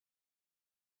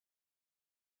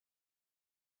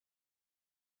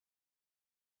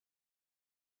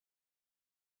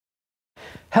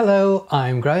Hello,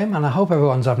 I'm Graham and I hope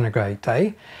everyone's having a great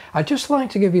day. I'd just like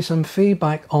to give you some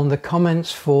feedback on the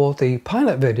comments for the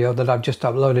pilot video that I've just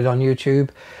uploaded on YouTube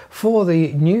for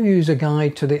the new user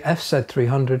guide to the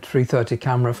FZ300 330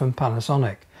 camera from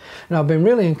Panasonic. Now, I've been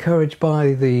really encouraged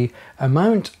by the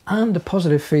amount and the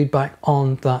positive feedback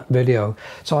on that video,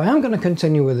 so I am going to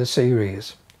continue with the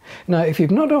series. Now, if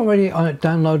you've not already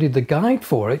downloaded the guide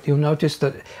for it, you'll notice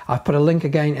that I've put a link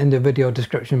again in the video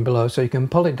description below, so you can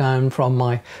pull it down from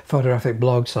my photographic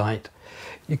blog site.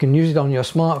 You can use it on your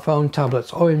smartphone,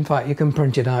 tablets, or in fact you can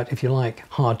print it out if you like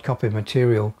hard copy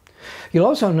material. You'll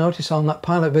also notice on that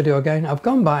pilot video again, I've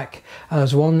gone back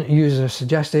as one user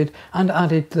suggested and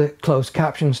added the closed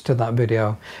captions to that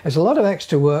video. It's a lot of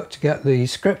extra work to get the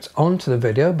script onto the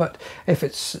video, but if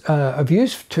it's of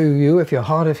use to you, if you're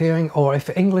hard of hearing or if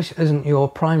English isn't your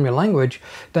primary language,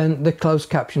 then the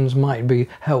closed captions might be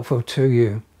helpful to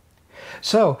you.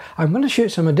 So I'm going to shoot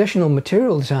some additional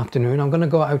material this afternoon. I'm going to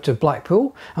go out to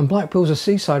Blackpool, and Blackpool's a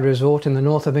seaside resort in the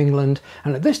north of England,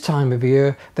 and at this time of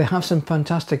year they have some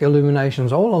fantastic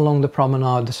illuminations all along the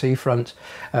promenade, the seafront,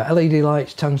 LED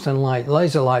lights, tungsten light,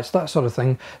 laser lights, that sort of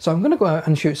thing. So I'm going to go out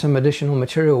and shoot some additional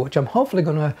material which I'm hopefully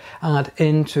going to add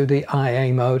into the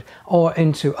IA mode or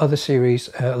into other series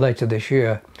later this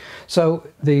year. So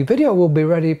the video will be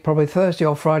ready probably Thursday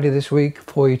or Friday this week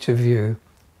for you to view.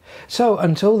 So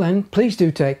until then, please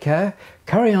do take care,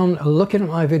 carry on looking at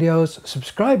my videos,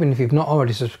 subscribing if you've not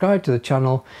already subscribed to the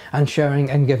channel, and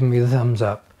sharing and giving me the thumbs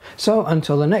up. So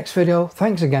until the next video,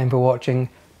 thanks again for watching,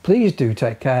 please do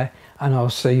take care, and I'll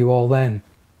see you all then.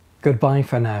 Goodbye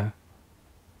for now.